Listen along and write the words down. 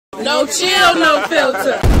No chill, no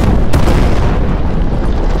filter.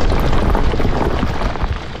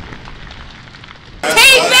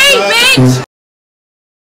 TV, bitch!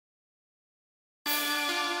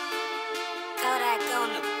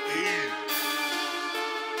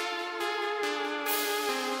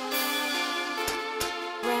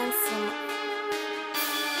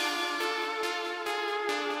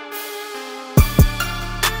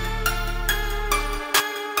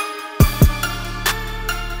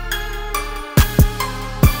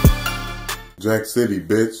 Jack City,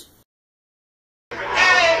 bitch. And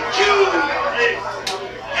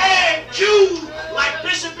you, like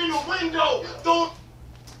Bishop in the window, don't.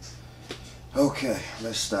 Okay,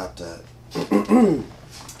 let's stop that.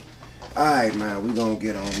 Alright, man, we gonna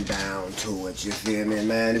get on down to it, you feel me,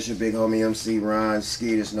 man? It's your big homie MC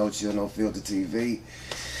Ron-Skii. This noChill, noFilterTV.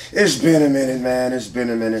 It's been a minute, man. It's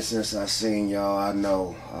been a minute since I seen y'all. I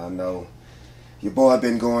know. Your boy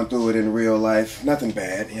been going through it in real life. Nothing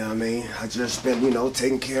bad, you know what I mean? I just been,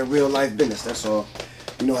 taking care of real life business, that's all.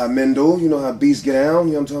 You know how men do, you know how beasts get down,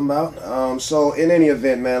 you know what I'm talking about? So, in any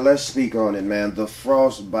event, man, let's speak on it, man. The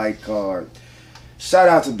Frostbite card. Shout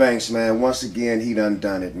out to Banks, man. Once again, he done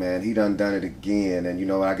it, man. He done it again.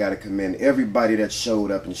 And, I got to commend everybody that showed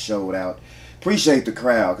up and showed out. Appreciate the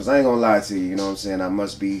crowd, because I ain't going to lie to you, you know what I'm saying? I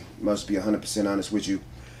must be 100% honest with you.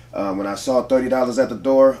 When I saw $30 at the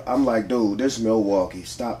door, I'm like, dude, this Milwaukee,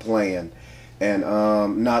 stop playing. And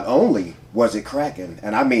not only was it cracking,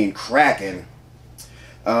 and I mean cracking,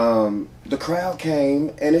 the crowd came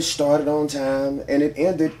and it started on time and it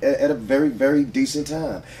ended at a very, very decent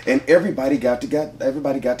time. And everybody got to get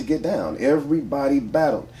down. Everybody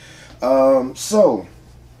battled. So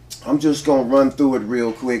I'm just gonna run through it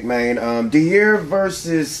real quick, man. Deere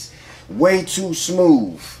versus Way Too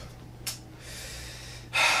Smooth.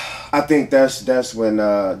 I think that's when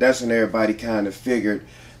everybody kind of figured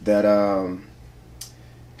that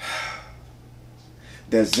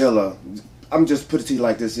that Zilla, I'm just put it to you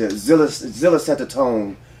like this here, Zilla set the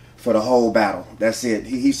tone for the whole battle. That's it.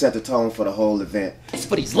 He set the tone for the whole event. It's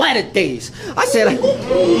for these latter days. I said,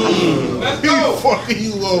 Let's go. Fucking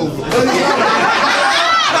you over.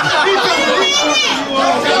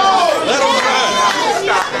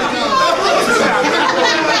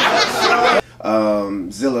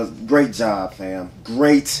 Zilla, great job, fam.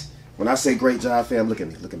 Great. When I say great job, fam, look at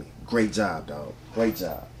me. Great job, dog. Great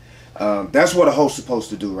job. That's what a host's supposed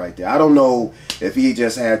to do right there. I don't know if he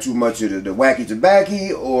just had too much of the wacky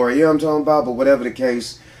tobacco or, you know what I'm talking about, but whatever the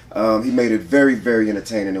case, he made it very, very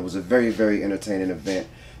entertaining. It was a very, very entertaining event.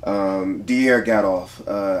 Deere got off.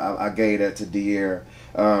 I gave that to Deere.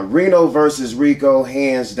 Reno versus Rico,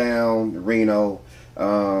 hands down, Reno.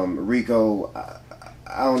 Rico,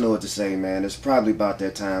 I don't know what to say, man. It's probably about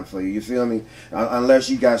that time for you. You feel me? Unless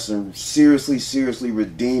you got some seriously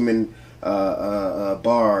redeeming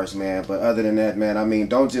bars, man. But other than that, man, I mean,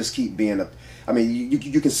 don't just keep being a. I mean,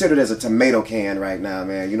 you consider it as a tomato can right now,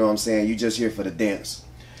 man. You know what I'm saying? You just here for the dance.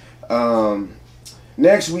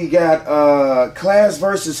 Next we got Class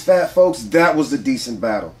versus Fat Folks. That was a decent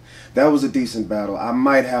battle. I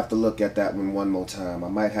might have to look at that one more time. I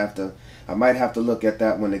might have to look at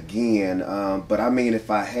that one again. But I mean, if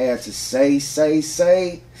I had to say,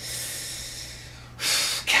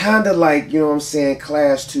 kind of like, you know what I'm saying,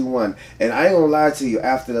 Class 2-1. And I ain't gonna lie to you,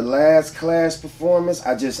 after the last Class performance,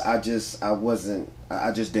 I just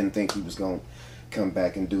didn't think he was gonna come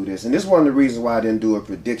back and do this. And this is one of the reasons why I didn't do a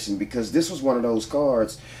prediction, because this was one of those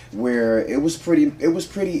cards where it was pretty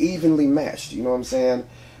evenly matched, you know what I'm saying?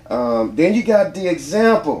 Then you got The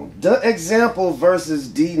Example versus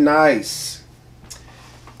D-Nice.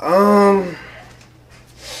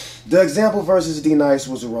 The Example versus D-Nice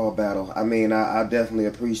was a raw battle. I mean, I definitely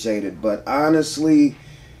appreciate it, but honestly,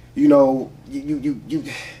 The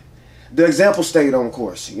Example stayed on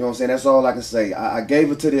course. You know what I'm saying? That's all I can say. I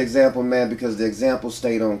gave it to The Example, man, because The Example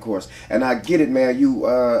stayed on course. And I get it, man. You,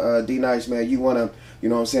 D-Nice, man, you want to, you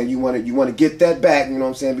know what I'm saying, you want to get that back, you know what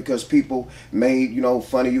I'm saying, because people made,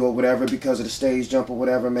 fun of you or whatever because of the stage jump or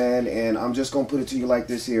whatever, man. And I'm just going to put it to you like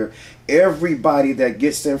this here. Everybody that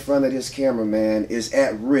gets in front of this camera, man, is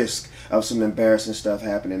at risk of some embarrassing stuff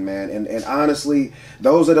happening, man. And honestly,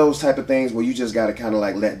 those are those type of things where you just got to kind of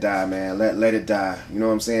like let die, man. Let it die. You know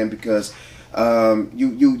what I'm saying? Because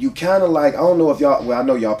you kind of like, I don't know if y'all, well, I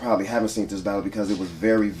know y'all probably haven't seen this battle because it was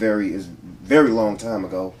very long time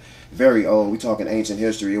ago. very old. We talking ancient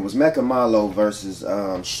history. It was Mecha Malo versus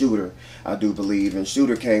Shooter, I do believe. And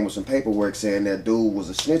Shooter came with some paperwork saying that dude was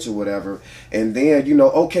a snitch or whatever. And then, you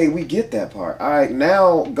know, okay, we get that part. All right,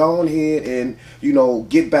 now go ahead and, you know,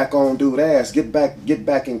 get back on dude ass. Get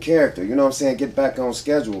back in character. You know what I'm saying? Get back on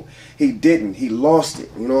schedule. He didn't. He lost it.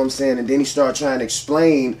 You know what I'm saying? And then he started trying to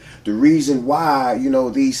explain the reason why, you know,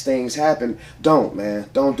 these things happen. Don't, man.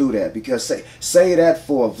 Don't do that. Because say that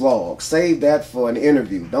for a vlog. Save that for an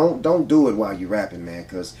interview. Don't do it while you're rapping, man,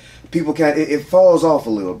 because people can't. It falls off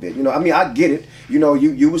a little bit. You know, I mean, I get it. You know,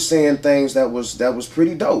 you were saying things that was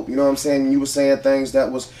pretty dope. You know what I'm saying? You were saying things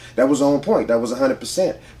that was on point. That was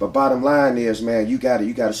 100%. But bottom line is, man, you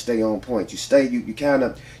gotta stay on point.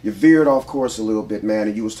 You veered off course a little bit, man,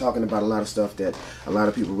 and you was talking about a lot of stuff that a lot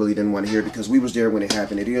of people really didn't want to hear because we was there when it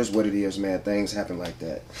happened. It is what it is, man. Things happen like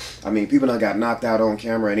that. I mean, people done got knocked out on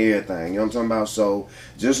camera and everything. You know what I'm talking about? So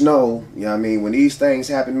just know, you know what I mean, when these things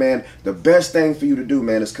happen, man, the best thing for you to do,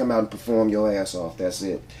 man, is come out and perform your ass off. That's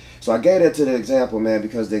it. So I gave that to the example, man,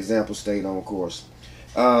 because the example stayed on course.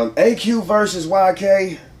 AQ versus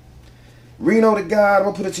YK. Reno the God, I'm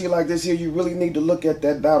going to put it to you like this here. You really need to look at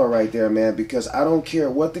that battle right there, man, because I don't care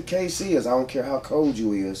what the case is. I don't care how cold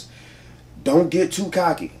you is. Don't get too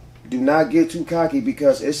cocky. Do not get too cocky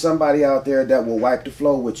because it's somebody out there that will wipe the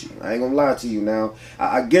flow with you. I ain't going to lie to you now.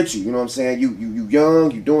 I get you. You know what I'm saying? You young,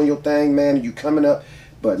 you doing your thing, man, and you coming up.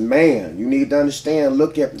 But, man, you need to understand,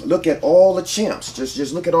 look at all the chimps.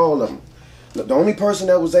 Just look at all of them. The only person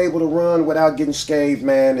that was able to run without getting scathed,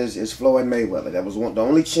 man, is Floyd Mayweather. That was the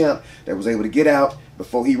only champ that was able to get out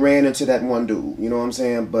before he ran into that one dude. You know what I'm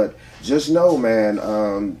saying? But just know, man,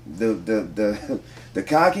 the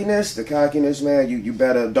cockiness, man, you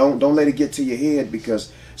better don't let it get to your head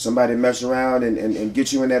because somebody mess around and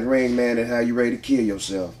get you in that ring, man, and have you ready to kill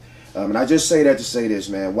yourself. And I just say that to say this,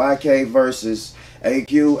 man. YK versus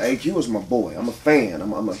AQ. AQ is my boy. I'm a fan.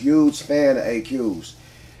 I'm a huge fan of AQ's.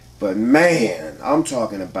 But man, I'm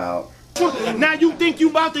talking about. Now you think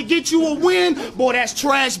you about to get you a win? Boy, that's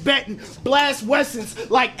trash betting. Blast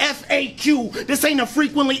Wessons like FAQ. This ain't a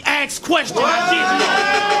frequently asked question.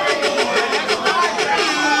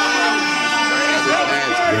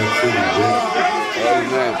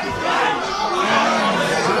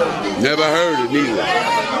 Never heard it neither.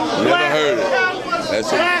 Never heard it.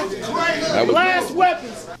 That's it. Blast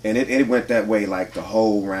Weapons. And it went that way like the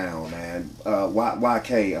whole round, man.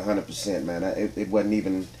 YK 100%, man. It wasn't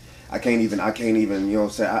even. I can't even. You know what I'm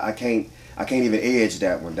saying? I can't even edge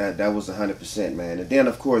that one. That was 100%, man. And then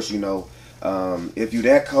of course, you know, if you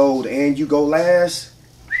that cold and you go last,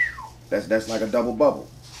 that's like a double bubble.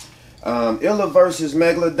 Illa versus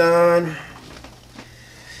Megalodon.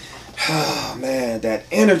 Oh man, that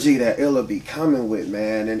energy that Illa be coming with,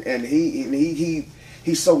 man, and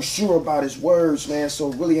he's so sure about his words, man. So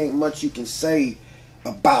really ain't much you can say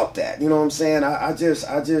about that. You know what I'm saying? And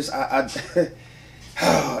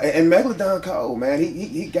Megalodon cold, man.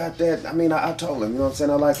 He got that. I mean, I told him, you know what I'm saying?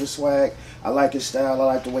 I like his swag. I like his style. I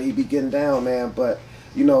like the way he be getting down, man. But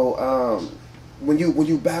you know, when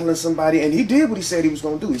you battling somebody, and he did what he said he was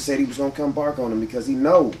gonna do. He said he was gonna come bark on him because he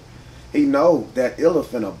know that Illa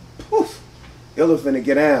finna finna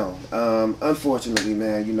get down. Unfortunately,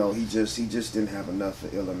 man, you know, he just didn't have enough for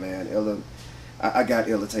Illa, man. Illa, I got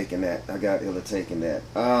Illa taking that.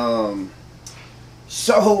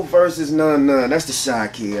 Show versus None. That's the Shy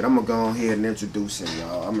Kid. I'm gonna go ahead and introduce him,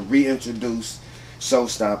 y'all. I'm gonna reintroduce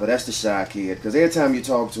Showstopper. That's the Shy Kid. Because every time you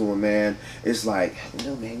talk to him, man, it's like, you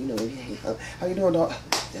know, man, you know, how you doing, dog?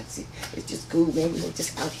 That's it. It's just cool, man. You know,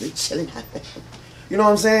 just out here chilling. You know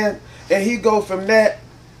what I'm saying? And he go from that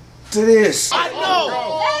to this. I know.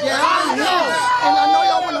 Yeah, I know.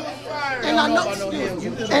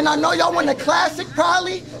 And I know y'all want a classic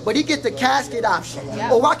probably, but he get the casket option.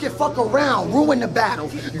 Or I can fuck around, ruin the battle,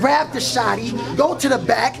 grab the shotty, go to the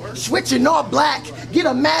back, switch it all black, get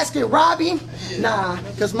a mask and rob him. Nah,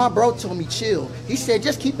 cause my bro told me chill. He said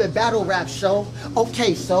just keep it battle rap show.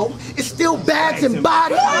 Okay, so it's still bags and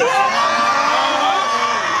bodies.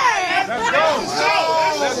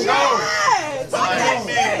 Let's go.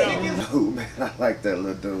 Dude, man, I like that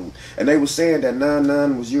little dude. And they were saying that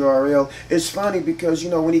None was URL. It's funny because, you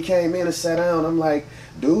know, when he came in and sat down, I'm like,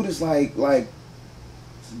 dude is like a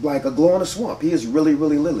glow in a swamp. He is really,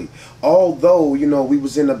 really Lily. Although, you know, we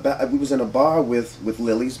was in a bar with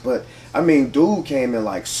lilies, but I mean, dude came in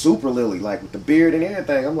like super Lily, like with the beard and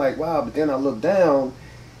everything. I'm like, wow. But then I look down.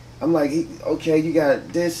 I'm like, okay, you got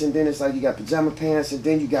this, and then it's like you got pajama pants, and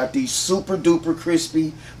then you got these super duper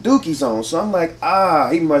crispy dookies on. So I'm like,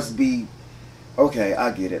 he must be, okay,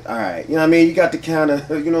 I get it. All right, you know what I mean? You got the kind of,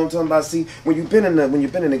 you know what I'm talking about? See, when you've been in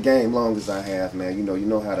the game long as I have, man, you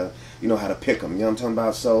know how you know, how to pick him. You know what I'm talking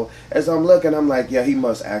about? So as I'm looking, I'm like, yeah, he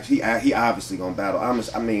must actually, he obviously gonna battle.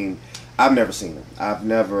 I mean, I've never seen him. I've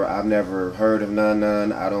never heard of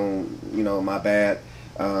none. I don't, you know, my bad.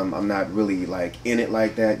 I'm not really like in it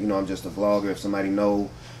like that. You know, I'm just a vlogger. If somebody know,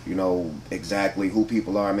 you know, exactly who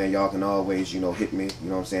people are, man, y'all can always, you know, hit me. You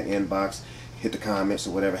know what I'm saying? Inbox, hit the comments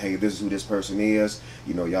or whatever. Hey, this is who this person is.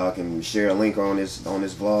 You know, y'all can share a link on this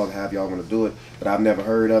vlog, however y'all want to do it. But I've never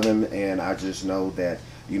heard of him, and I just know that,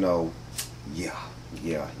 you know, yeah.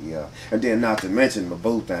 And then not to mention my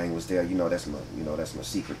boo thing was there. You know, that's my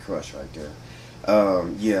secret crush right there.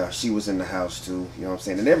 Yeah, she was in the house too. You know what I'm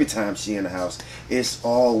saying? And every time she in the house, it's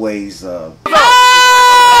always Let me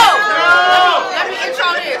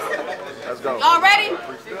intro this. Let's go. Y'all ready?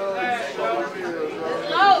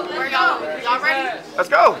 Y'all ready? Let's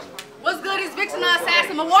go. What's good is Vixen the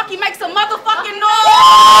Assassin. Milwaukee makes some motherfucking noise.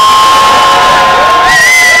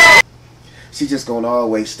 she just gonna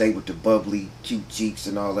always stay with the bubbly, cute cheeks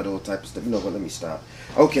and all that old type of stuff. You know what? Let me stop.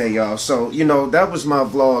 Okay, y'all. So, you know, that was my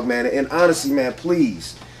vlog, man. And honestly, man,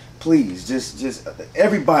 please, just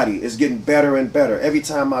everybody is getting better and better. Every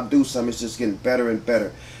time I do something, it's just getting better and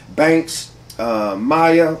better. Banks,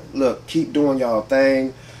 Maya, look, keep doing y'all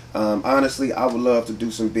thing. Honestly, I would love to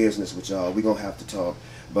do some business with y'all. We're gonna have to talk.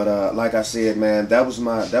 But like I said, man, that was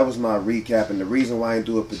my recap, and the reason why I didn't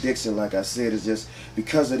do a prediction, like I said, is just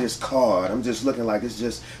because of this card. I'm just looking like it's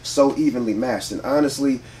just so evenly matched. And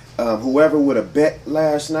honestly, whoever would have bet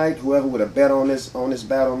last night, whoever would have bet on this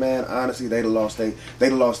battle, man, honestly, they'd have lost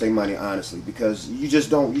their money, honestly, because you just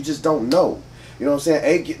don't know. You know what I'm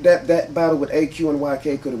saying? That battle with AQ and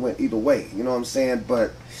YK could have went either way. You know what I'm saying?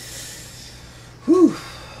 But whew,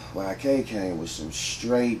 YK came with some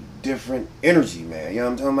straight different energy, man. You know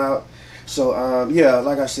what I'm talking about? So yeah,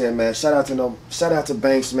 like I said, man, shout out to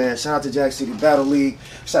Banks, man. Shout out to Jack City Battle League.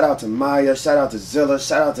 Shout out to Maya. Shout out to Zilla.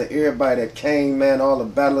 Shout out to everybody that came, man. All the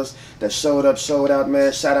battlers that showed out,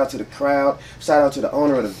 man. Shout out to the crowd. Shout out to the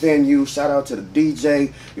owner of the venue. Shout out to the DJ. You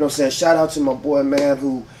know what I'm saying? Shout out to my boy, man,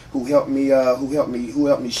 who helped me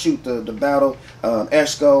shoot the battle.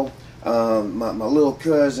 Esco. My little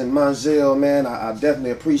cousin Monzel, man, I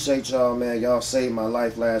definitely appreciate y'all, man. Y'all saved my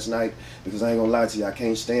life last night, because I ain't gonna lie to you, I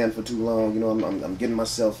can't stand for too long. You know, I'm getting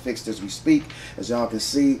myself fixed as we speak. As y'all can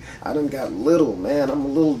see, I done got little, man. I'm a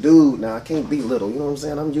little dude now. I can't be little. You know what I'm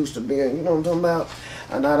saying? I'm used to being, you know what I'm talking about.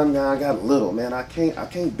 And I got little, man. I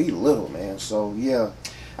can't be little, man. So yeah,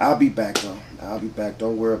 I'll be back though. I'll be back.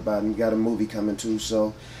 Don't worry about it. We got a movie coming too,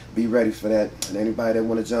 so be ready for that. And anybody that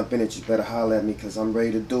want to jump in it, you better holler at me, because I'm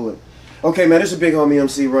ready to do it. Okay, man, this is big homie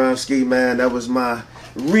MC Ron-Skii, man. That was my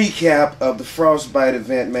recap of the Frostbite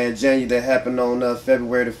event, man, January, that happened on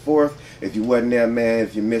February the 4th. If you wasn't there, man,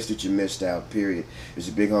 if you missed it, you missed out, period. It's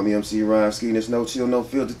your big homie MC Ron-Skii, and it's noChill,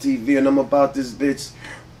 noFilterTV, and I'm about this bitch.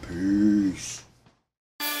 Peace.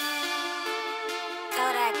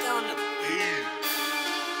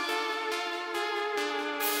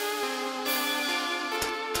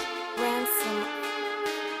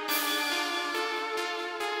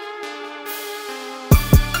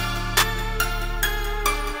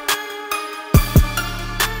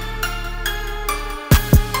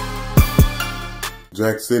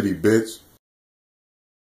 Jack City, bitch.